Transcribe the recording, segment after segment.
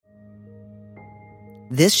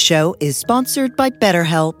This show is sponsored by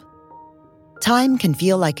BetterHelp. Time can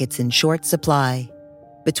feel like it's in short supply.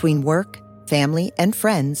 Between work, family, and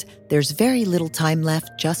friends, there's very little time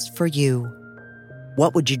left just for you.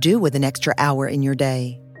 What would you do with an extra hour in your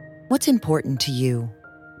day? What's important to you?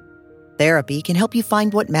 Therapy can help you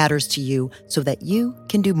find what matters to you so that you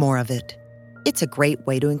can do more of it. It's a great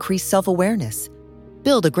way to increase self-awareness,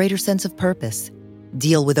 build a greater sense of purpose,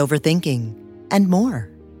 deal with overthinking, and more.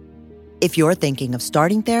 If you're thinking of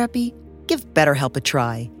starting therapy, give BetterHelp a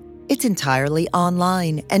try. It's entirely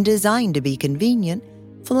online and designed to be convenient,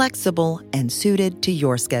 flexible, and suited to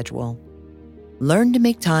your schedule. Learn to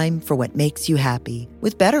make time for what makes you happy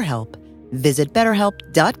with BetterHelp. Visit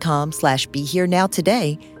BetterHelp.com/BeHereNow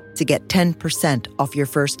today to get 10% off your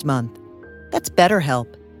first month. That's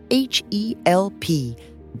BetterHelp,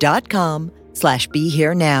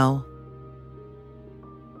 HELP.com/BeHereNow.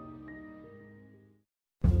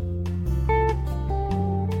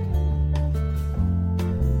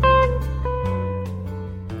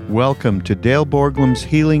 Welcome to Dale Borglum's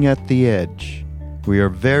Healing at the Edge. We are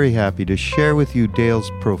very happy to share with you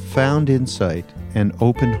Dale's profound insight and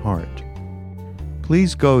open heart.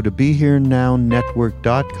 Please go to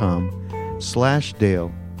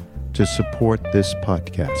BeHereNowNetwork.com/Dale to support this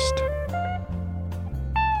podcast.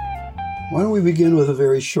 Why don't we begin with a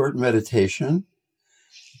very short meditation?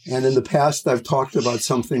 And in the past, I've talked about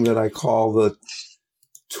something that I call the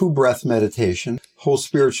two-breath meditation, whole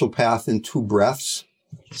spiritual path in 2 breaths.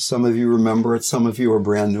 Some of you remember it. Some of you are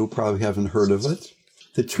brand new, probably haven't heard of it.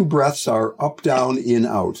 The 2 breaths are up, down, in,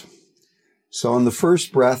 out. So on the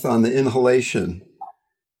first breath, on the inhalation,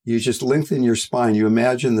 you just lengthen your spine. You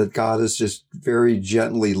imagine that God is just very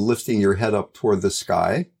gently lifting your head up toward the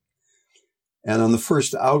sky. And on the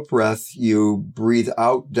first out breath, you breathe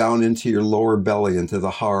out down into your lower belly, into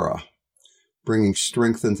the hara, bringing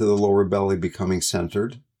strength into the lower belly, becoming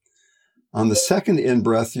centered. On the second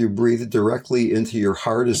in-breath, you breathe directly into your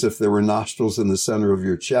heart as if there were nostrils in the center of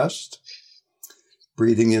your chest,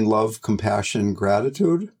 breathing in love, compassion,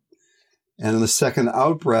 gratitude. And in the second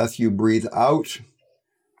out-breath, you breathe out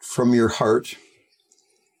from your heart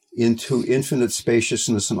into infinite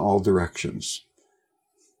spaciousness in all directions,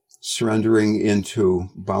 surrendering into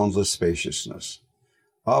boundless spaciousness.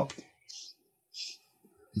 Up,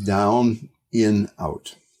 down, in,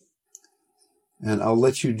 out. And I'll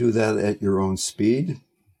let you do that at your own speed.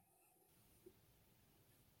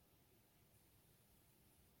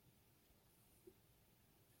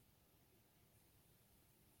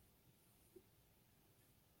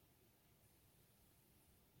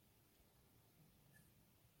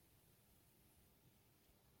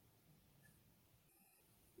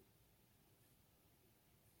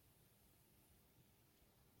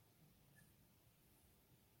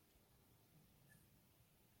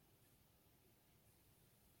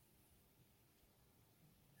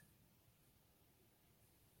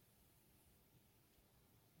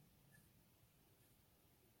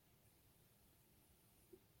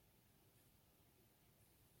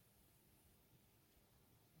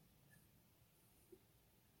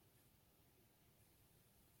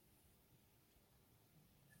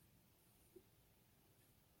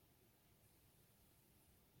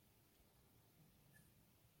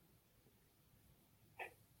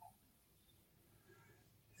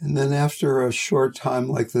 And then after a short time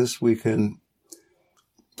like this, we can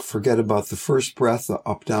forget about the first breath, the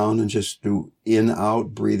up, down, and just do in,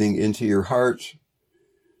 out, breathing into your heart,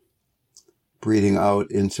 breathing out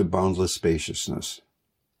into boundless spaciousness.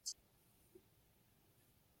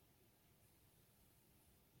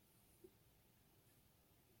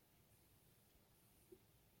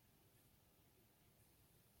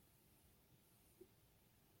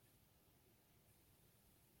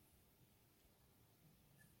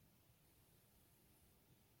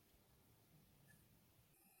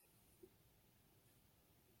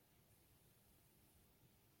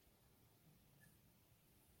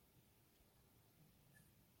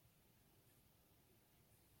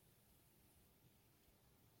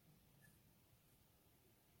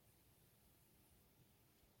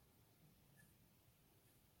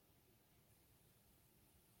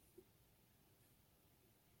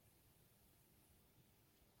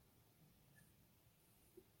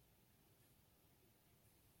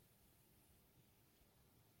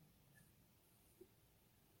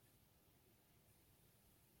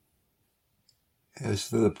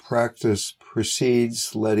 As the practice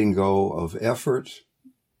proceeds, letting go of effort,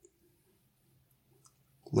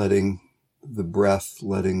 letting the breath,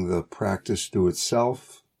 letting the practice do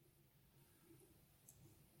itself,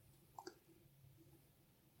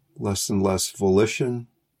 less and less volition,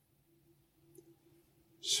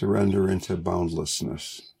 Surrender into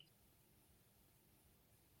boundlessness.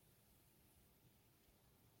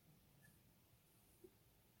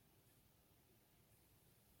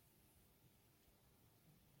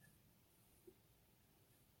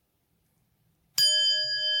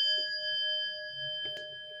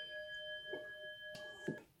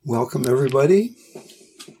 Welcome, everybody.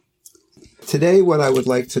 Today, what I would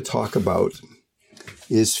like to talk about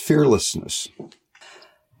is fearlessness.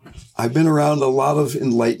 I've been around a lot of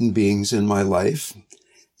enlightened beings in my life,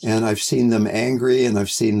 and I've seen them angry, and I've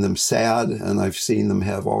seen them sad, and I've seen them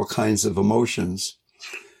have all kinds of emotions,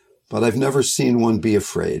 but I've never seen one be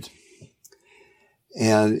afraid.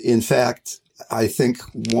 And in fact, I think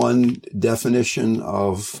one definition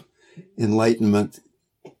of enlightenment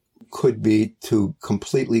could be to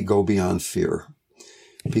completely go beyond fear,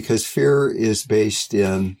 because fear is based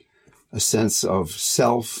in a sense of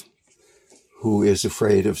self who is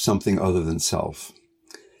afraid of something other than self.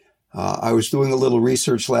 I was doing a little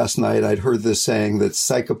research last night. I'd heard this saying that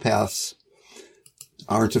psychopaths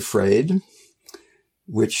aren't afraid,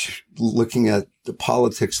 which, looking at the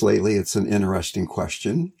politics lately, it's an interesting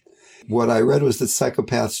question. What I read was that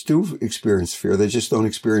psychopaths do experience fear. They just don't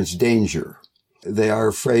experience danger. They are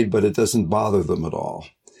afraid, but it doesn't bother them at all.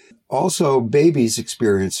 Also, babies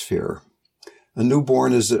experience fear. A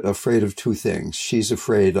newborn is afraid of two things. She's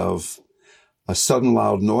afraid of a sudden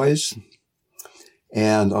loud noise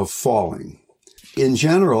and of falling. In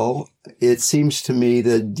general, it seems to me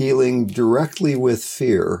that dealing directly with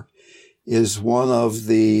fear is one of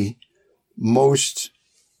the most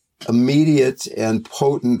immediate and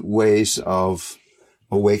potent ways of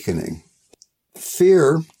awakening.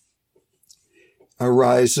 Fear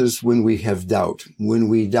arises when we have doubt, when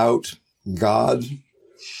we doubt God,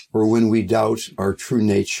 or when we doubt our true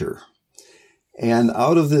nature. And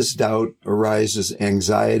out of this doubt arises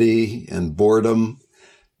anxiety and boredom,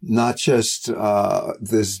 not just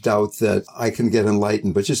this doubt that I can get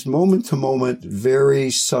enlightened, but just moment to moment, very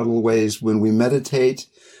subtle ways. When we meditate,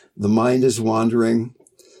 the mind is wandering.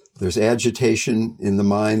 There's agitation in the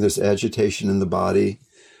mind. There's agitation in the body.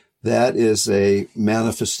 That is a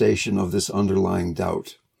manifestation of this underlying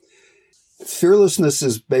doubt. Fearlessness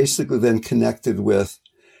is basically then connected with,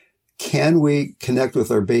 can we connect with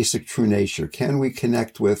our basic true nature? Can we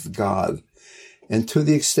connect with God? And to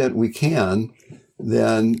the extent we can,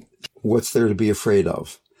 then what's there to be afraid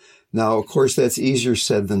of? Now, of course, that's easier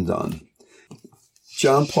said than done.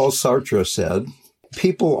 Jean-Paul Sartre said,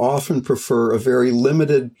 people often prefer a very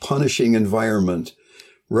limited, punishing environment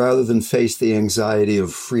rather than face the anxiety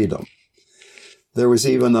of freedom. There was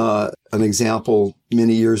even an example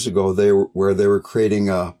many years ago where they were creating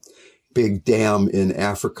a big dam in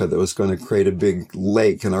Africa that was going to create a big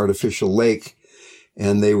lake, an artificial lake,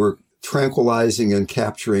 and they were tranquilizing and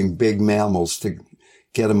capturing big mammals to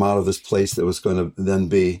get them out of this place that was going to then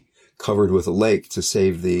be covered with a lake to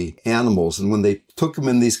save the animals. And when they took them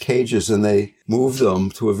in these cages and they moved them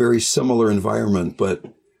to a very similar environment, but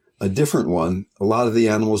a different one, a lot of the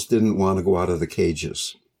animals didn't want to go out of the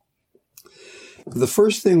cages. The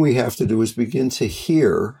first thing we have to do is begin to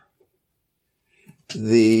hear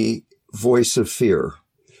the voice of fear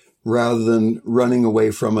rather than running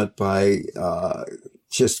away from it by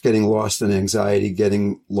just getting lost in anxiety,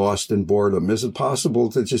 getting lost in boredom. Is it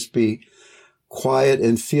possible to just be quiet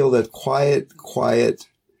and feel that quiet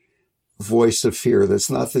voice of fear? That's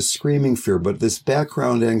not this screaming fear, but this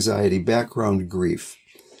background anxiety, background grief.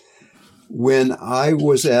 When I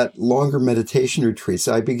was at longer meditation retreats,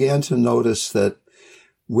 I began to notice that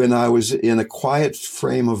when I was in a quiet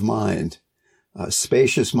frame of mind, a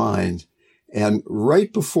spacious mind, and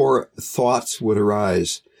right before thoughts would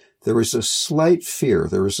arise, there was a slight fear.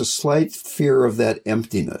 There was a slight fear of that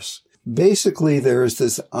emptiness. Basically, there is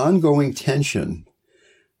this ongoing tension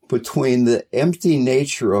between the empty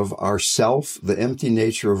nature of ourself, the empty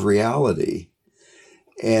nature of reality,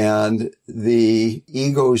 and the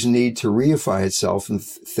ego's need to reify itself and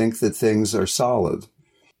think that things are solid.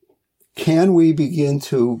 Can we begin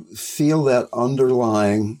to feel that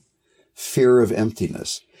underlying fear of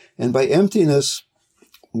emptiness? And by emptiness,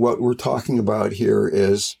 what we're talking about here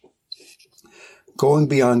is going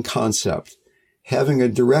beyond concept, having a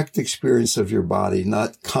direct experience of your body,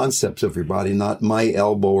 not concepts of your body, not my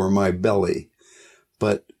elbow or my belly,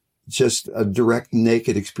 but just a direct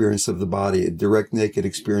naked experience of the body, a direct naked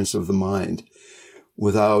experience of the mind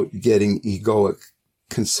without getting egoic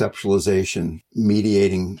conceptualization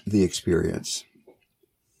mediating the experience.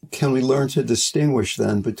 Can we learn to distinguish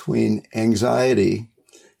then between anxiety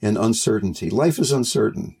and uncertainty? Life is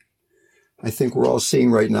uncertain. I think we're all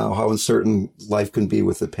seeing right now how uncertain life can be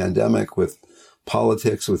with the pandemic, with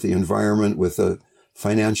politics, with the environment, with the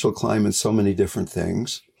financial climate, so many different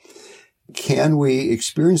things. Can we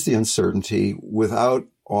experience the uncertainty without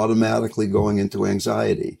automatically going into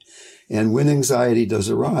anxiety? And when anxiety does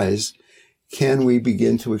arise, can we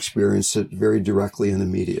begin to experience it very directly and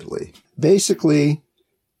immediately? Basically,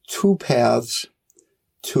 two paths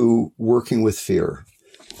to working with fear.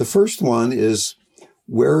 The first one is,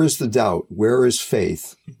 where is the doubt? Where is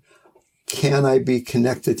faith? Can I be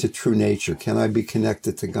connected to true nature? Can I be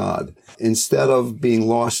connected to God? Instead of being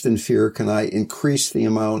lost in fear, can I increase the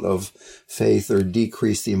amount of faith or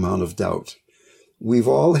decrease the amount of doubt? We've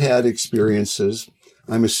all had experiences.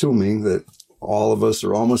 I'm assuming that all of us,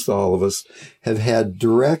 or almost all of us, have had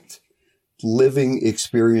direct living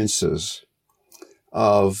experiences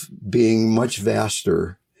of being much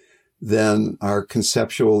vaster than our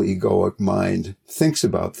conceptual egoic mind thinks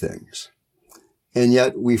about things. And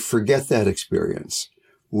yet we forget that experience.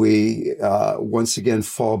 We once again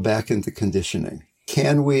fall back into conditioning.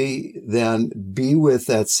 Can we then be with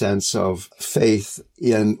that sense of faith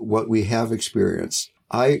in what we have experienced?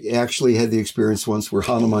 I actually had the experience once where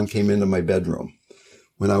Hanuman came into my bedroom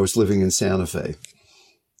when I was living in Santa Fe.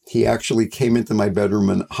 He actually came into my bedroom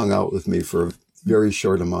and hung out with me for a very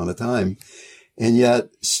short amount of time. And yet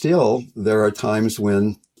still, there are times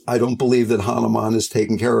when I don't believe that Hanuman is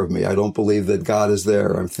taking care of me. I don't believe that God is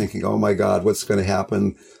there. I'm thinking, oh my God, what's going to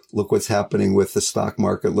happen? Look what's happening with the stock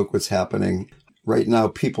market. Look what's happening. Right now,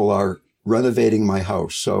 people are renovating my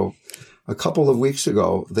house. So a couple of weeks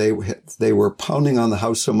ago, they were pounding on the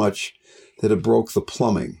house so much that it broke the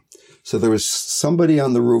plumbing. So there was somebody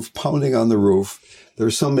on the roof pounding on the roof. There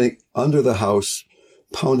was somebody under the house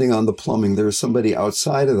pounding on the plumbing. There was somebody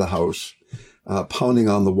outside of the house pounding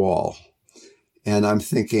on the wall. And I'm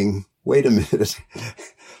thinking, wait a minute,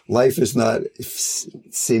 life is not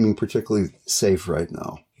seeming particularly safe right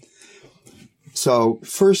now. So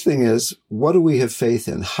first thing is, what do we have faith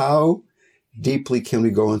in? How deeply can we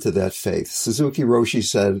go into that faith? Suzuki Roshi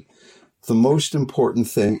said, the most important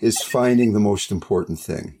thing is finding the most important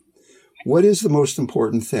thing. What is the most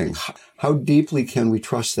important thing? How deeply can we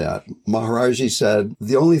trust that? Maharaji said,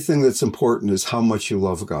 the only thing that's important is how much you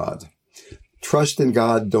love God. Trust in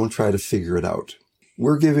God, don't try to figure it out.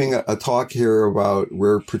 We're giving a talk here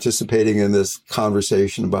we're participating in this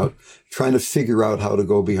conversation about trying to figure out how to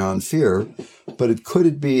go beyond fear, but could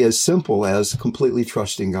it be as simple as completely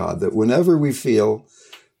trusting God, that whenever we feel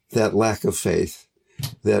that lack of faith,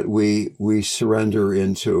 that we surrender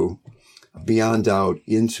into, beyond doubt,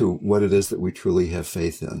 into what it is that we truly have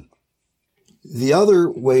faith in. The other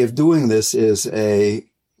way of doing this is a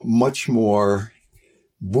much more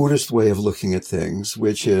Buddhist way of looking at things,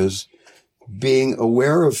 which is being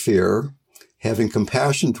aware of fear, having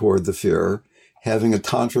compassion toward the fear, having a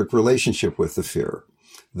tantric relationship with the fear,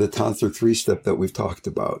 the tantric three-step that we've talked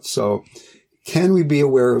about. So can we be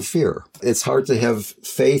aware of fear? It's hard to have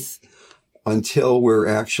faith until we're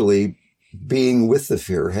actually being with the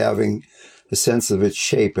fear, having a sense of its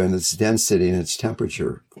shape and its density and its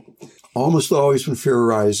temperature. Almost always when fear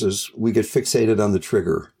arises, we get fixated on the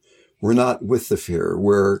trigger. We're not with the fear.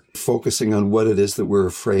 We're focusing on what it is that we're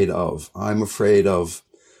afraid of. I'm afraid of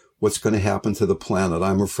what's going to happen to the planet.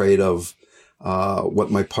 I'm afraid of what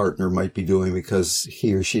my partner might be doing because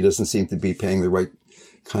he or she doesn't seem to be paying the right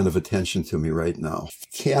kind of attention to me right now.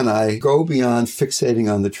 Can I go beyond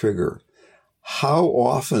fixating on the trigger? How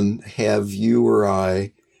often have you or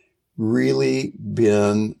I really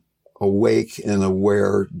been awake and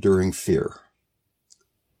aware during fear?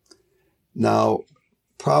 Now,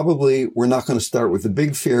 probably we're not going to start with the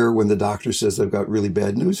big fear when the doctor says, I've got really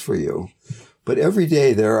bad news for you. But every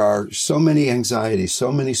day there are so many anxieties,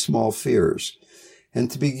 so many small fears.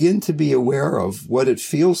 And to begin to be aware of what it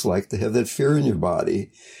feels like to have that fear in your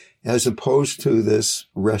body, as opposed to this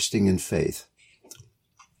resting in faith.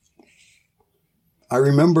 I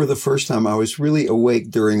remember the first time I was really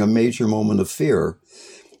awake during a major moment of fear.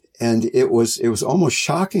 And it was almost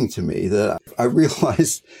shocking to me that I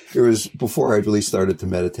realized, it was before I really started to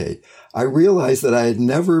meditate, I realized that I had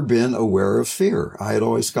never been aware of fear. I had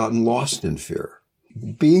always gotten lost in fear.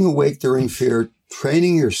 Being awake during fear,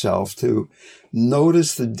 training yourself to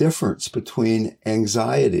notice the difference between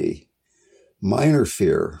anxiety, minor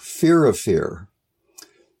fear, fear of fear,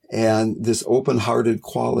 and this open-hearted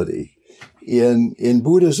quality. In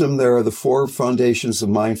Buddhism, there are the four foundations of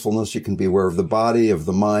mindfulness. You can be aware of the body, of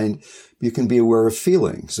the mind. You can be aware of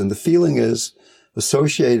feelings. And the feeling is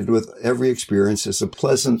associated with every experience as a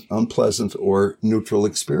pleasant, unpleasant, or neutral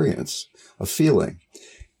experience, a feeling.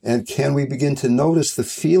 And can we begin to notice the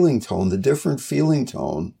feeling tone, the different feeling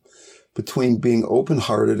tone between being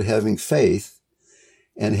open-hearted, having faith,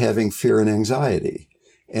 and having fear and anxiety?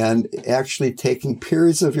 and actually taking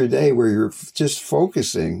periods of your day where you're just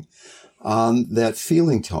focusing on that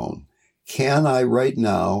feeling tone. Can I right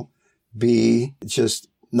now be just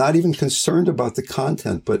not even concerned about the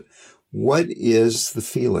content, but what is the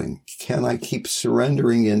feeling? Can I keep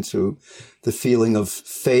surrendering into the feeling of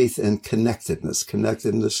faith and connectedness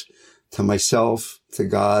to myself, to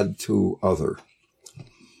God, to other?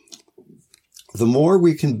 The more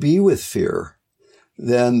we can be with fear,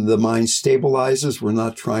 then the mind stabilizes. We're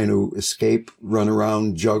not trying to escape, run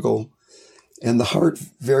around, juggle. And the heart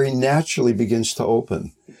very naturally begins to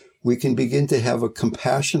open. We can begin to have a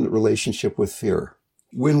compassionate relationship with fear.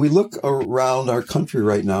 When we look around our country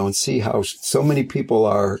right now and see how so many people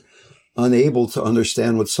are unable to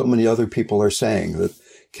understand what so many other people are saying, that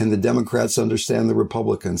can the Democrats understand the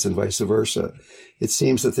Republicans and vice versa? It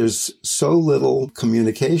seems that there's so little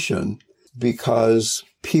communication because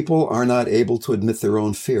people are not able to admit their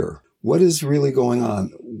own fear. What is really going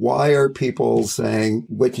on? Why are people saying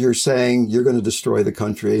what you're saying, you're going to destroy the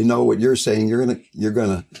country? No, what you're saying, you're going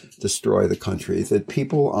to destroy the country. That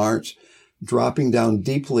people aren't dropping down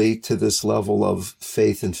deeply to this level of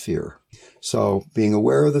faith and fear. So being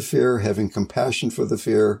aware of the fear, having compassion for the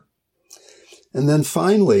fear. And then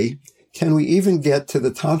finally, can we even get to the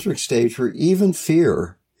tantric stage where even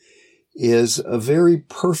fear is a very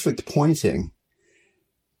perfect pointing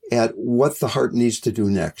at what the heart needs to do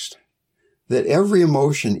next? That every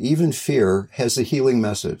emotion, even fear, has a healing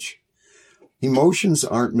message. Emotions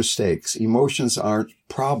aren't mistakes. Emotions aren't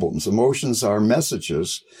problems. Emotions are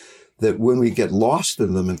messages that when we get lost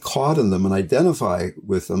in them and caught in them and identify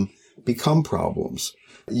with them, become problems.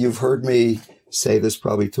 You've heard me say this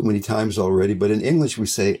probably too many times already, but in English we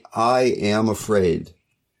say, I am afraid.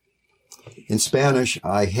 In Spanish,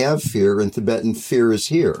 I have fear. In Tibetan, fear is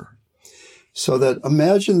here. So that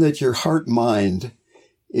imagine that your heart mind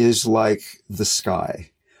is like the sky.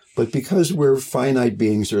 But because we're finite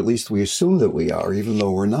beings, or at least we assume that we are, even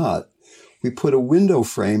though we're not, we put a window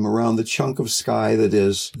frame around the chunk of sky that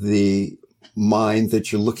is the mind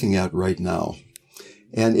that you're looking at right now.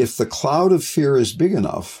 And if the cloud of fear is big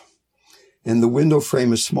enough and the window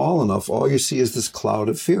frame is small enough, all you see is this cloud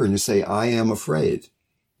of fear and you say, I am afraid.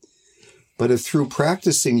 But if through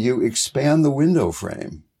practicing you expand the window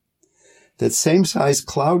frame, that same size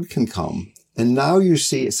cloud can come. And now you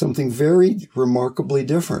see something very remarkably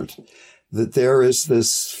different, that there is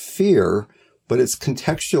this fear, but it's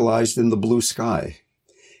contextualized in the blue sky.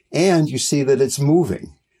 And you see that it's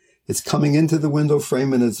moving. It's coming into the window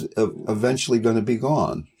frame and it's eventually going to be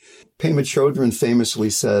gone. Pema Chodron famously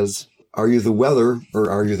says, are you the weather or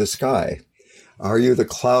are you the sky? Are you the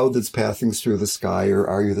cloud that's passing through the sky or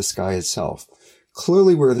are you the sky itself?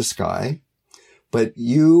 Clearly we're the sky, but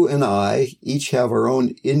you and I each have our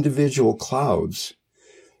own individual clouds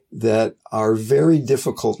that are very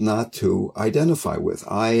difficult not to identify with.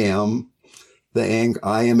 I am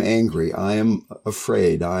angry. I am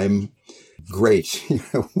afraid. I'm great,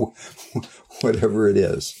 whatever it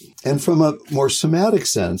is. And from a more somatic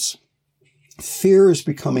sense, fear is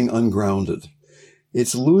becoming ungrounded.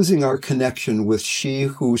 It's losing our connection with she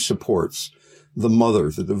who supports the mother,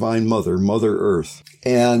 the divine mother, Mother Earth.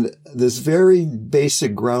 And this very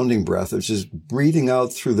basic grounding breath, which is breathing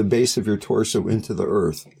out through the base of your torso into the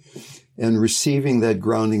earth and receiving that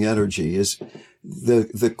grounding energy, is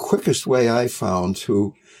the quickest way I found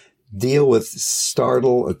to deal with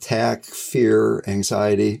startle, attack, fear,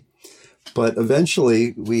 anxiety. But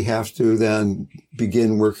eventually we have to then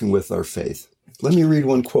begin working with our faith. Let me read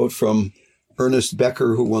one quote from Ernest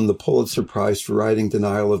Becker, who won the Pulitzer Prize for writing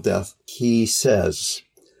Denial of Death. He says,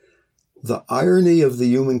 the irony of the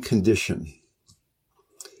human condition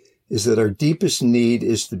is that our deepest need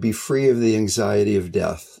is to be free of the anxiety of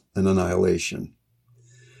death and annihilation.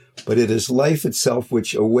 But it is life itself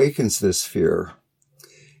which awakens this fear,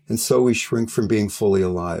 and so we shrink from being fully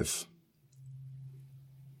alive.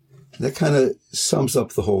 That kind of sums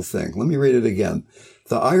up the whole thing. Let me read it again.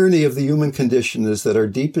 The irony of the human condition is that our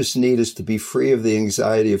deepest need is to be free of the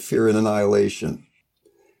anxiety of fear and annihilation.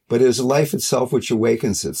 But it is life itself which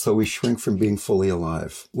awakens it, so we shrink from being fully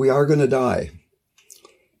alive. We are going to die.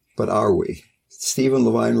 But are we? Stephen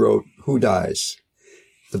Levine wrote, who dies?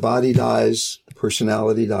 The body dies, the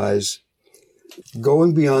personality dies.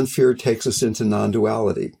 Going beyond fear takes us into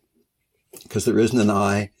non-duality, because there isn't an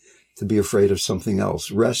I to be afraid of something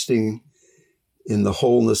else, resting in the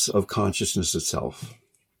wholeness of consciousness itself.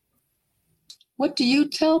 What do you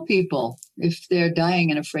tell people if they're dying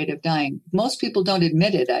and afraid of dying? Most people don't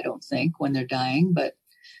admit it, I don't think, when they're dying, but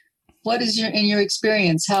what is in your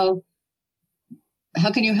experience, how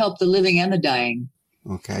can you help the living and the dying?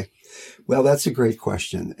 Okay. Well, that's a great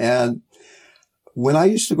question. And When I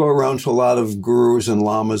used to go around to a lot of gurus and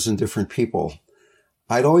lamas and different people,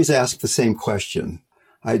 I'd always ask the same question.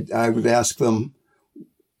 I would ask them,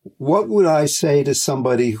 what would I say to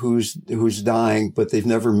somebody who's dying, but they've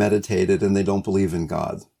never meditated and they don't believe in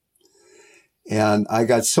God? And I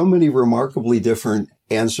got so many remarkably different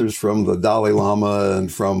answers from the Dalai Lama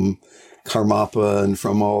and from Karmapa and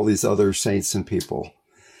from all these other saints and people.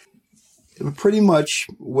 Pretty much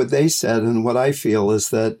what they said and what I feel is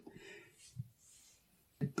that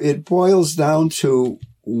it boils down to,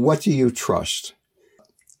 what do you trust?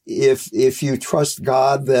 If you trust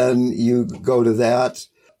God, then you go to that.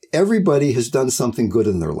 Everybody has done something good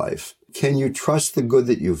in their life. Can you trust the good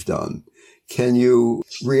that you've done? Can you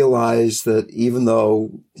realize that even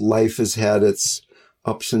though life has had its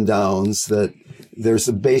ups and downs, that there's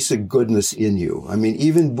a basic goodness in you? I mean,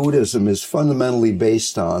 even Buddhism is fundamentally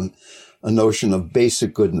based on a notion of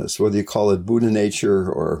basic goodness, whether you call it Buddha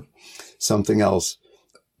nature or something else,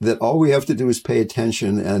 that all we have to do is pay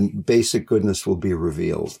attention and basic goodness will be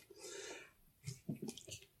revealed.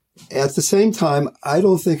 At the same time, I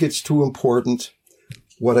don't think it's too important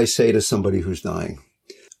what I say to somebody who's dying.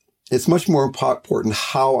 It's much more important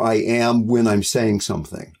how I am when I'm saying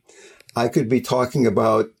something. I could be talking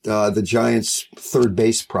about the Giants' third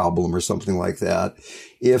base problem or something like that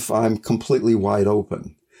if I'm completely wide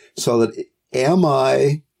open. So that, am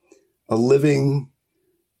I a living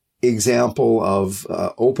example of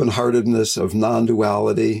open-heartedness, of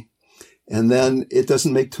non-duality? And then it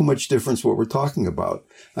doesn't make too much difference what we're talking about.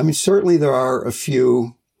 I mean, certainly there are a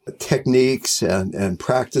few techniques and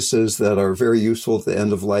practices that are very useful at the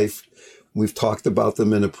end of life. We've talked about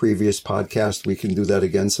them in a previous podcast. We can do that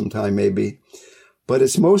again sometime maybe. But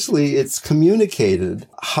it's communicated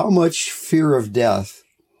how much fear of death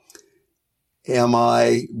am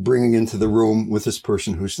I bringing into the room with this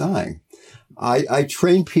person who's dying. I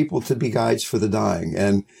train people to be guides for the dying,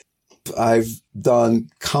 and I've done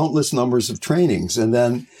countless numbers of trainings. And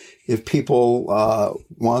then if people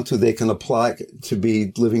want to, they can apply to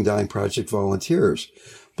be Living Dying Project volunteers.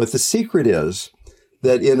 But the secret is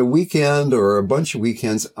that in a weekend or a bunch of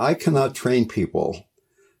weekends, I cannot train people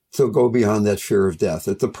to go beyond that fear of death.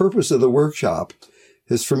 That the purpose of the workshop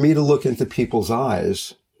is for me to look into people's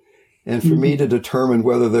eyes and for me to determine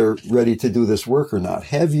whether they're ready to do this work or not.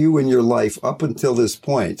 Have you in your life up until this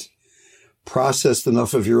point processed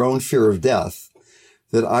enough of your own fear of death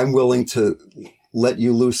that I'm willing to let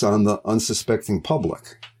you loose on the unsuspecting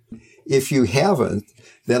public? If you haven't,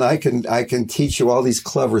 then I can teach you all these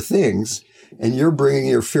clever things, and you're bringing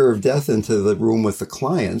your fear of death into the room with the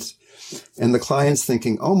client, and the client's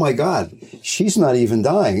thinking, oh my God, she's not even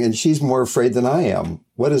dying and she's more afraid than I am.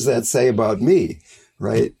 What does that say about me?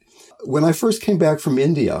 Right? When I first came back from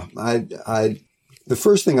India, the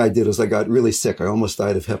first thing I did is I got really sick. I almost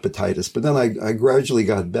died of hepatitis, but then I gradually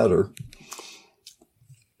got better.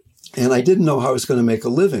 And I didn't know how I was going to make a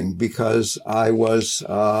living because I had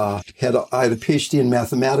a PhD in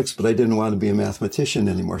mathematics, but I didn't want to be a mathematician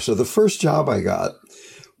anymore. So the first job I got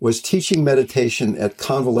was teaching meditation at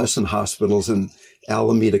convalescent hospitals in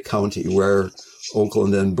Alameda County, where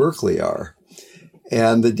Oakland and Berkeley are.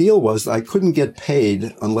 And the deal was I couldn't get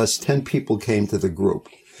paid unless 10 people came to the group.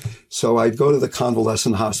 So I'd go to the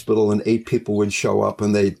convalescent hospital and 8 people would show up,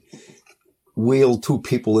 and they'd wheel 2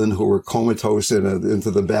 people in who were comatose into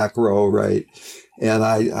the back row, right? And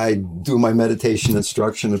I do my meditation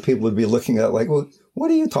instruction, and people would be looking at it like, well, what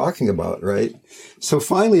are you talking about, right? So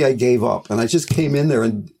finally I gave up, and I just came in there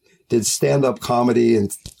and did stand-up comedy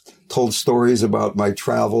and told stories about my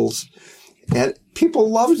travels, and people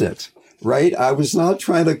loved it, right? I was not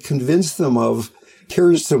trying to convince them of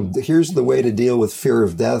here's the way to deal with fear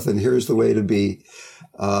of death, and here's the way to be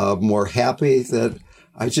more happy. That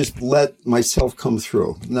I just let myself come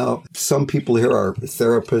through. Now, some people here are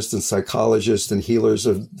therapists and psychologists and healers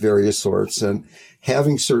of various sorts, and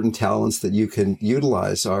having certain talents that you can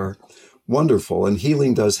utilize are wonderful, and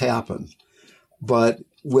healing does happen. But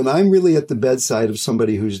when I'm really at the bedside of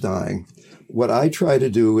somebody who's dying, what I try to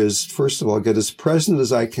do is, first of all, get as present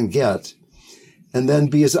as I can get, and then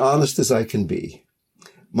be as honest as I can be.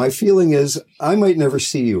 My feeling is I might never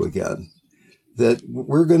see you again, that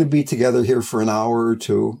we're going to be together here for an hour or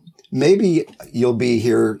two. Maybe you'll be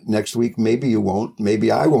here next week. Maybe you won't.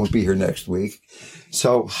 Maybe I won't be here next week.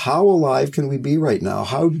 So how alive can we be right now?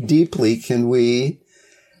 How deeply can we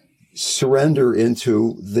surrender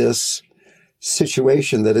into this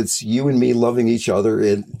situation that it's you and me loving each other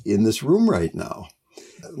in this room right now?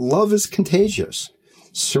 Love is contagious.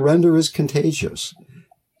 Surrender is contagious.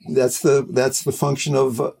 That's the function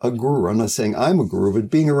of a guru. I'm not saying I'm a guru, but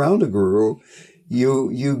being around a guru,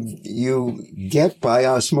 you get by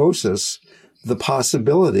osmosis the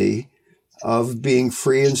possibility of being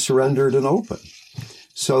free and surrendered and open.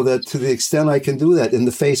 So that to the extent I can do that in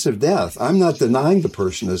the face of death, I'm not denying the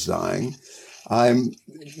person is dying. I'm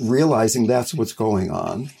realizing that's what's going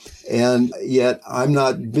on. And yet I'm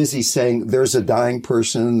not busy saying there's a dying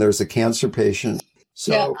person, there's a cancer patient.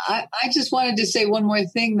 So yeah, I just wanted to say one more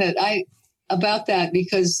thing about that,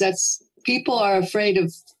 because people are afraid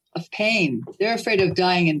of pain. They're afraid of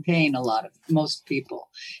dying in pain, most people.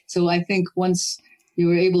 So I think once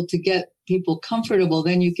you are able to get people comfortable,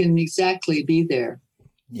 then you can exactly be there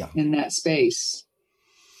in that space.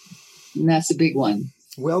 And that's a big one.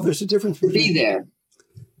 Well, there's a difference. Be there.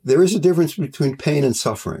 There is a difference between pain and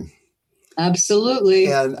suffering.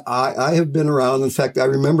 Absolutely. And I have been around. In fact, I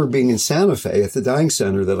remember being in Santa Fe at the dying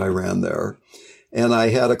center that I ran there. And I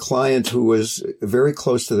had a client who was very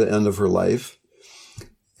close to the end of her life.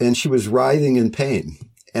 And she was writhing in pain.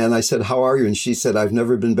 And I said, "How are you?" And she said, "I've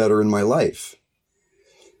never been better in my life."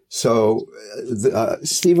 So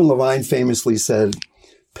Stephen Levine famously said,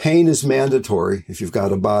 "Pain is mandatory if you've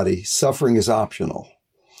got a body. Suffering is optional."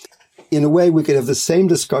 In a way, we could have the same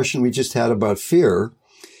discussion we just had about fear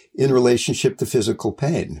in relationship to physical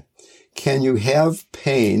pain. Can you have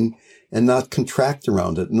pain and not contract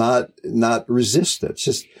around it, not resist it?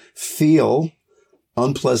 Just feel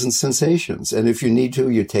unpleasant sensations. And if you need to,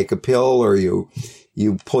 you take a pill or you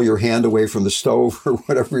pull your hand away from the stove or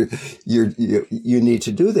whatever you need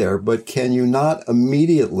to do there. But can you not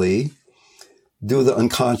immediately do the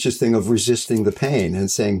unconscious thing of resisting the pain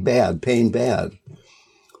and saying, bad, pain, bad?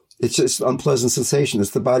 It's just unpleasant sensation.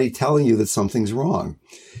 It's the body telling you that something's wrong.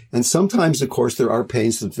 And sometimes, of course, there are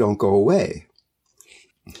pains that don't go away.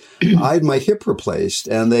 I had my hip replaced,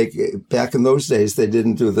 and back in those days, they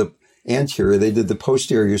didn't do the anterior, they did the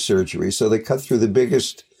posterior surgery. So they cut through the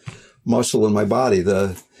biggest muscle in my body,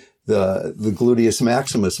 the gluteus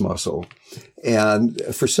maximus muscle. And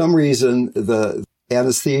for some reason, the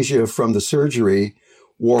anesthesia from the surgery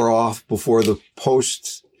wore off before the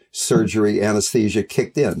post-surgery anesthesia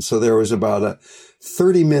kicked in. So there was about a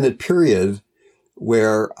 30-minute period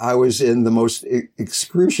where I was in the most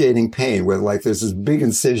excruciating pain, where like there's this big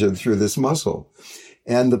incision through this muscle.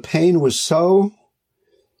 And the pain was so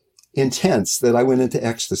intense that I went into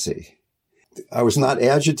ecstasy. I was not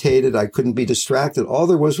agitated. I couldn't be distracted. All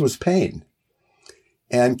there was pain.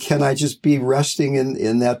 And can I just be resting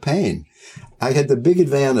in that pain? I had the big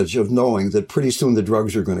advantage of knowing that pretty soon the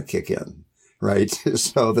drugs are going to kick in, right?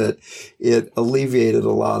 So that it alleviated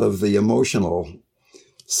a lot of the emotional,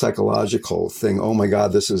 psychological thing. Oh my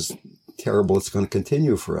God, this is terrible. It's going to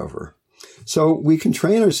continue forever. So we can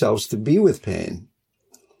train ourselves to be with pain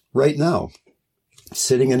right now,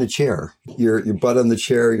 sitting in a chair, your butt on the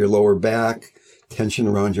chair, your lower back, tension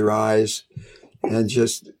around your eyes, and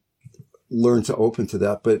just learn to open to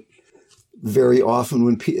that. But very often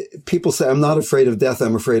when people say, "I'm not afraid of death,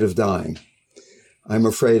 I'm afraid of dying. I'm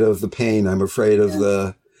afraid of the pain. I'm afraid of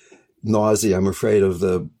the nausea. I'm afraid of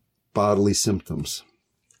the bodily symptoms."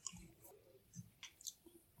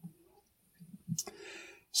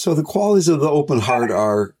 So the qualities of the open heart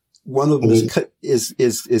are, one of them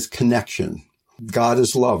is connection. God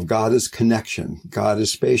is love. God is connection. God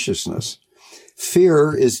is spaciousness.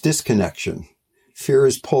 Fear is disconnection. Fear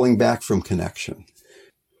is pulling back from connection.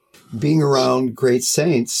 Being around great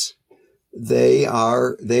saints, they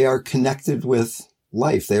are connected with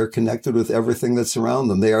life. They are connected with everything that's around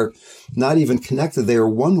them. They are not even connected. They are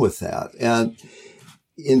one with that. And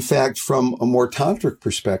in fact, from a more tantric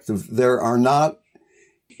perspective,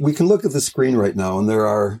 we can look at the screen right now and there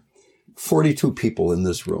are 42 people in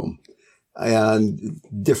this room and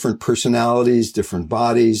different personalities, different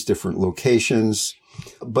bodies, different locations.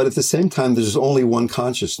 But at the same time, there's only one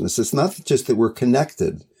consciousness. It's not just that we're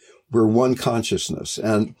connected. We're one consciousness.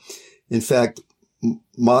 And in fact,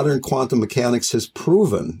 modern quantum mechanics has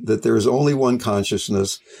proven that there is only one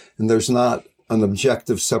consciousness and there's not an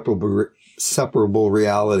objective separable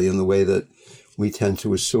reality in the way that we tend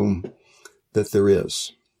to assume that there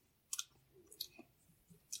is.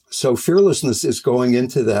 So fearlessness is going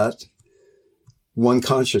into that one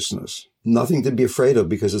consciousness, nothing to be afraid of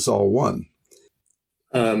because it's all one.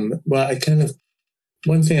 Well,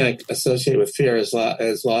 one thing I associate with fear is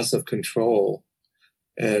loss of control.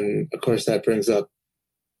 And of course that brings up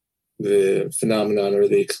the phenomenon or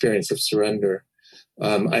the experience of surrender.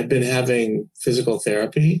 I've been having physical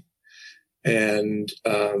therapy and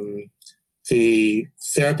the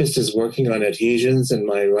therapist is working on adhesions in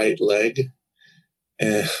my right leg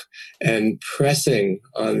and pressing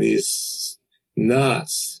on these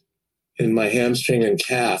knots in my hamstring and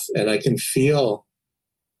calf. And I can feel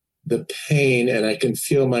the pain and I can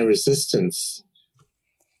feel my resistance,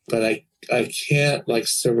 but can't like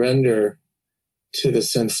surrender to the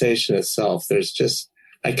sensation itself. There's just,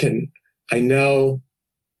 I know,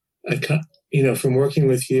 from working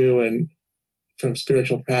with you and from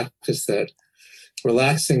spiritual practice, that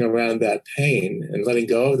relaxing around that pain and letting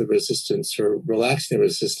go of the resistance, or relaxing the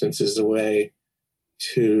resistance, is a way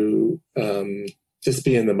to just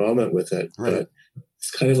be in the moment with it. Right. But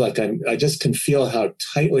it's kind of like I just can feel how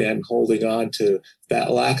tightly I'm holding on to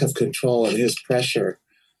that lack of control and his pressure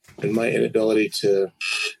and my inability to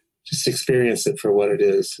just experience it for what it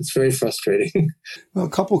is. It's very frustrating. Well, a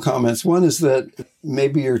couple comments. One is that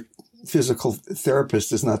maybe your physical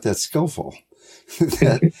therapist is not that skillful,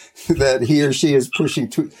 that he or she is pushing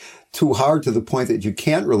too hard to the point that you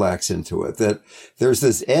can't relax into it, that there's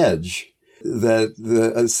this edge that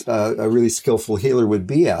a really skillful healer would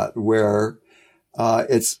be at, where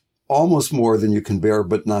it's almost more than you can bear,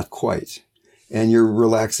 but not quite. And you're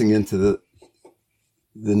relaxing into the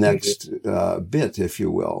next bit, if you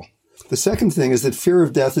will. The second thing is that fear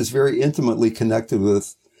of death is very intimately connected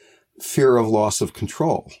with fear of loss of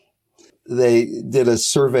control. They did a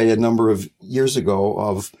survey a number of years ago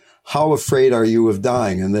of how afraid are you of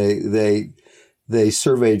dying? And they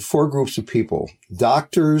surveyed 4 groups of people: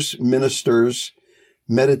 doctors, ministers,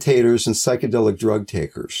 meditators, and psychedelic drug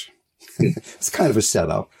takers. It's kind of a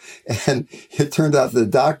setup. And it turned out the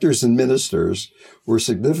doctors and ministers were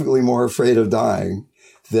significantly more afraid of dying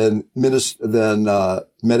than meditators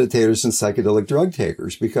and psychedelic drug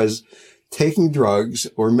takers, because taking drugs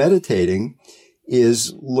or meditating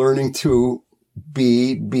is learning to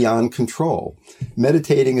be beyond control.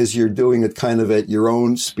 Meditating is you're doing it kind of at your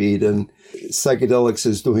own speed, and psychedelics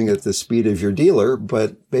is doing it at the speed of your dealer.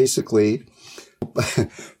 But basically,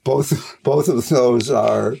 both of those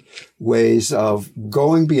are ways of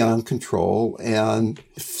going beyond control and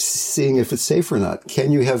seeing if it's safe or not.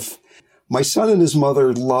 My son and his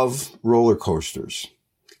mother love roller coasters.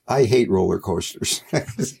 I hate roller coasters. I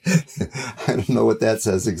don't know what that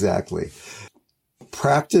says exactly.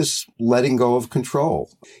 Practice letting go of control.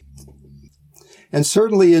 And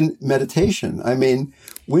certainly in meditation, I mean,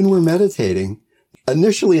 when we're meditating,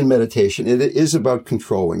 initially in meditation, it is about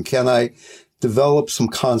controlling. Can I develop some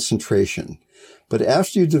concentration? But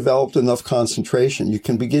after you developed enough concentration, you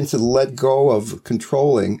can begin to let go of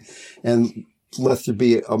controlling and let there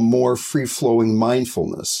be a more free-flowing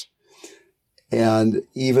mindfulness. And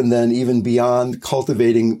even beyond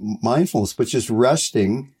cultivating mindfulness, but just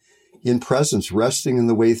resting in presence, resting in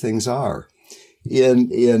the way things are. In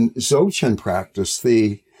Dzogchen practice,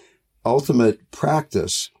 the ultimate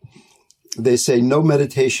practice, they say no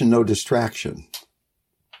meditation, no distraction.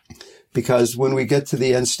 Because when we get to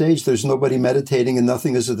the end stage, there's nobody meditating and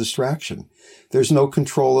nothing is a distraction. There's no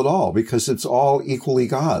control at all, because it's all equally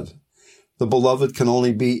God. The beloved can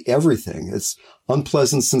only be everything. It's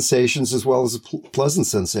unpleasant sensations as well as pleasant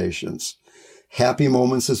sensations, happy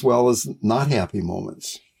moments as well as not happy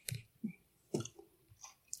moments,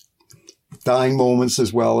 dying moments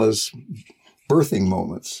as well as birthing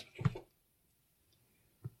moments.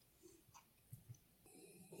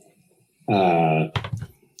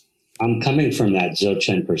 I'm coming from that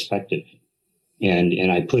Dzogchen perspective,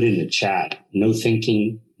 and I put in the chat, no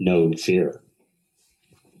thinking, no fear.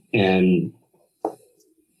 And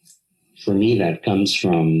for me, that comes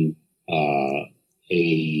from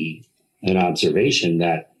an observation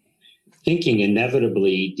that thinking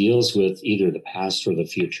inevitably deals with either the past or the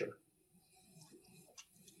future.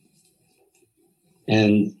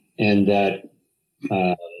 And that,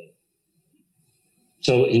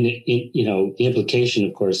 so the implication,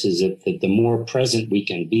 of course, is that the more present we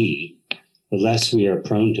can be, the less we are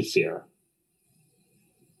prone to fear.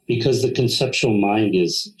 Because the conceptual mind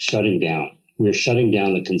is shutting down. We're shutting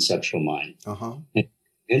down the conceptual mind. And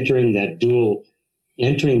entering that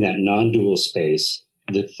non-dual space,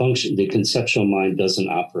 the conceptual mind doesn't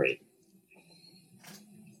operate.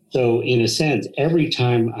 So in a sense, every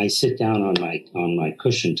time I sit down on my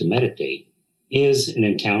cushion to meditate is an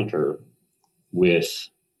encounter with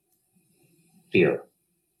fear.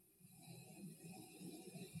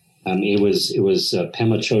 It was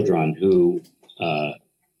Pema Chodron who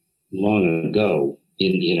long ago,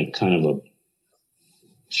 in a kind of a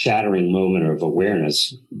shattering moment of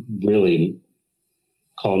awareness, really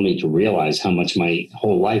called me to realize how much my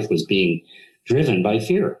whole life was being driven by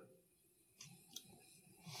fear.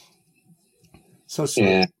 So,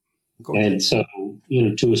 to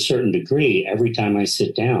a certain degree, every time I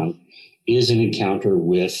sit down is an encounter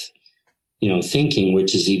with, thinking,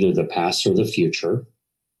 which is either the past or the future.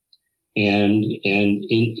 And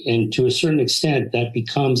to a certain extent, that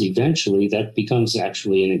becomes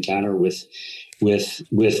actually an encounter with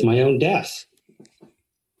my own death.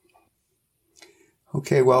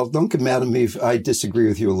 Okay, well, don't get mad at me if I disagree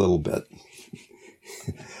with you a little bit.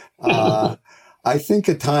 I think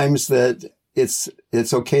at times that it's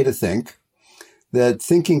okay to think, that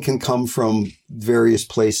thinking can come from various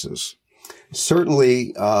places.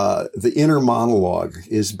 Certainly, the inner monologue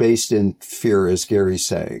is based in fear, as Gary's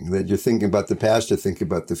saying, that you're thinking about the past, you're thinking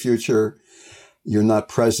about the future, you're not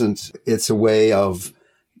present. It's a way of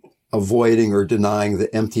avoiding or denying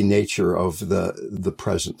the empty nature of the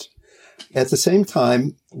present. At the same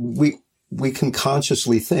time, we can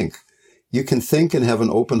consciously think. You can think and have an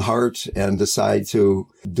open heart and decide to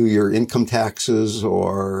do your income taxes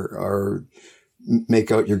or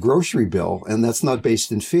make out your grocery bill, and that's not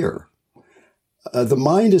based in fear. The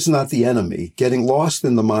mind is not the enemy. Getting lost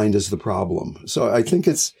in the mind is the problem. So I think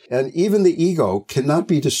and even the ego cannot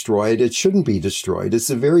be destroyed. It shouldn't be destroyed. It's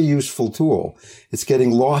a very useful tool. It's getting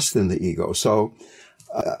lost in the ego. So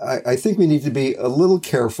I think we need to be a little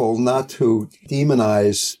careful not to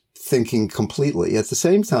demonize thinking completely. At the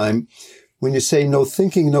same time, when you say no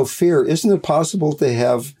thinking, no fear, isn't it possible to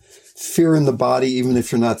have fear in the body even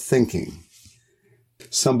if you're not thinking?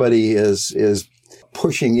 Somebody is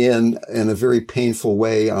pushing in a very painful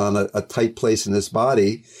way on a tight place in his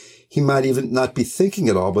body. He might even not be thinking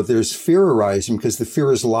at all, but there's fear arising because the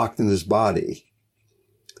fear is locked in his body.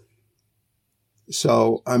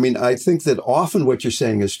 So, I mean, I think that often what you're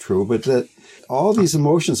saying is true, but that all these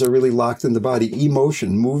emotions are really locked in the body.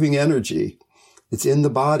 Emotion, moving energy, it's in the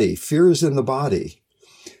body. Fear is in the body.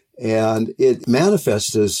 And it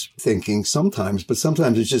manifests as thinking sometimes, but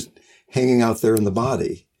sometimes it's just hanging out there in the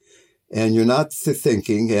body. And you're not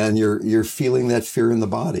thinking, and you're feeling that fear in the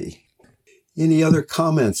body. Any other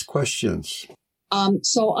comments, questions?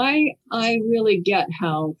 So I really get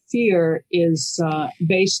how fear is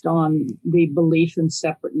based on the belief in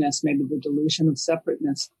separateness, maybe the delusion of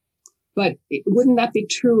separateness. But wouldn't that be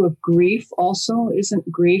true of grief also?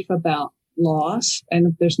 Isn't grief about loss? And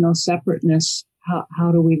if there's no separateness,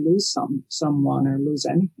 how do we lose someone or lose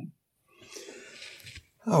anything?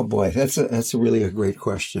 Oh boy, that's really a great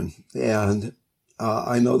question. And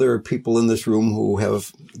I know there are people in this room who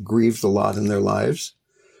have grieved a lot in their lives.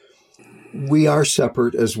 We are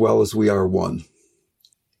separate as well as we are one.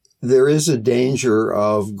 There is a danger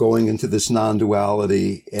of going into this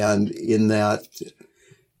non-duality, and in that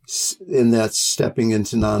stepping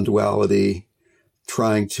into non-duality,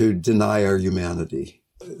 trying to deny our humanity.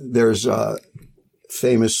 There's a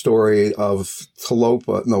famous story of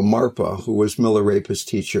Marpa, who was Milarepa's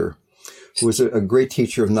teacher, who was a great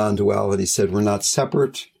teacher of non-duality, said, we're not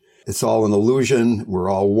separate. It's all an illusion. We're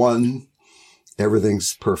all one.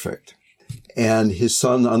 Everything's perfect. And his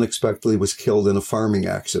son unexpectedly was killed in a farming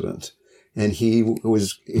accident. And he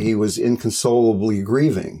was inconsolably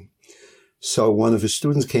grieving. So one of his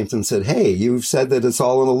students came to him and said, hey, you've said that it's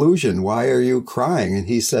all an illusion. Why are you crying? And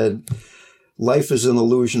he said, life is an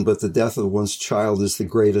illusion, but the death of one's child is the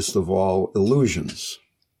greatest of all illusions.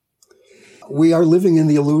 We are living in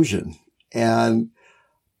the illusion. And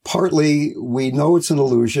partly we know it's an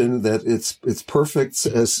illusion, that it's perfect.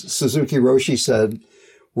 As Suzuki Roshi said,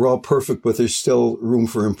 we're all perfect, but there's still room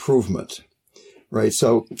for improvement, right?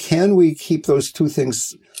 So can we keep those two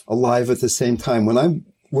things alive at the same time? When I'm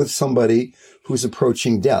with somebody who's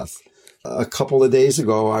approaching death, a couple of days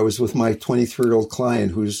ago, I was with my 23-year-old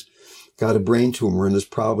client who's got a brain tumor and is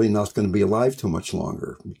probably not going to be alive too much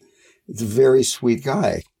longer. It's a very sweet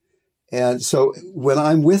guy. And so when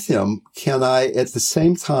I'm with him, can I at the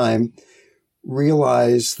same time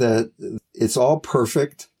realize that it's all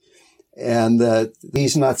perfect and that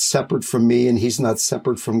he's not separate from me and he's not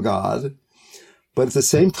separate from God, but at the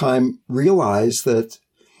same time realize that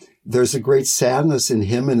there's a great sadness in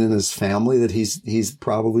him and in his family, that he's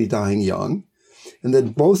probably dying young, and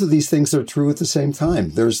that both of these things are true at the same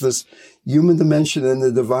time. There's this human dimension and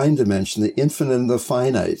the divine dimension, the infinite and the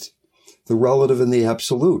finite, the relative and the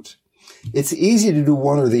absolute. It's easy to do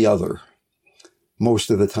one or the other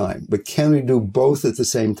most of the time, but can we do both at the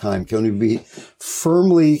same time? Can we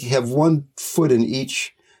firmly have one foot in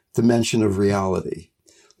each dimension of reality?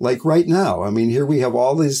 Like right now, I mean, here we have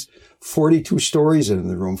all these 42 stories in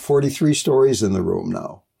the room, 43 stories in the room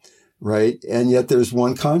now, right? And yet there's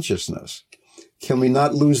one consciousness. Can we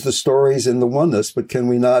not lose the stories in the oneness, but can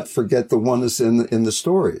we not forget the oneness in the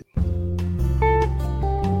story?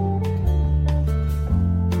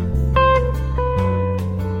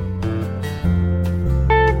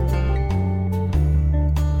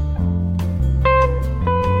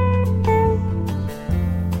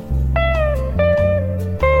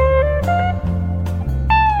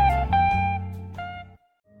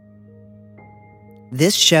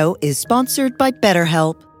 This show is sponsored by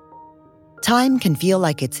BetterHelp. Time can feel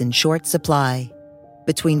like it's in short supply.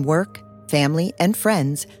 Between work, family, and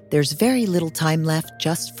friends, there's very little time left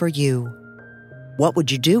just for you. What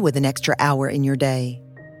would you do with an extra hour in your day?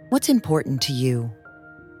 What's important to you?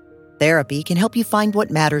 Therapy can help you find what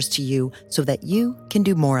matters to you so that you can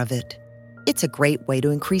do more of it. It's a great way to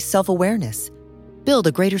increase self-awareness, build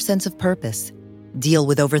a greater sense of purpose, deal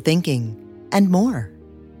with overthinking, and more.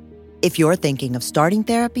 If you're thinking of starting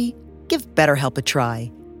therapy, give BetterHelp a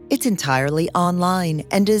try. It's entirely online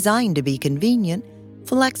and designed to be convenient,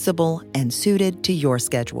 flexible, and suited to your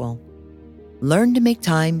schedule. Learn to make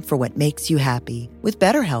time for what makes you happy with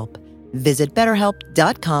BetterHelp. Visit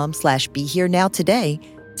BetterHelp.com/BeHereNow today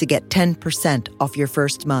to get 10% off your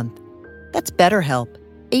first month. That's BetterHelp,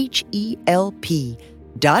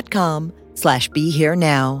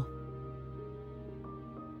 HELP.com/BeHereNow.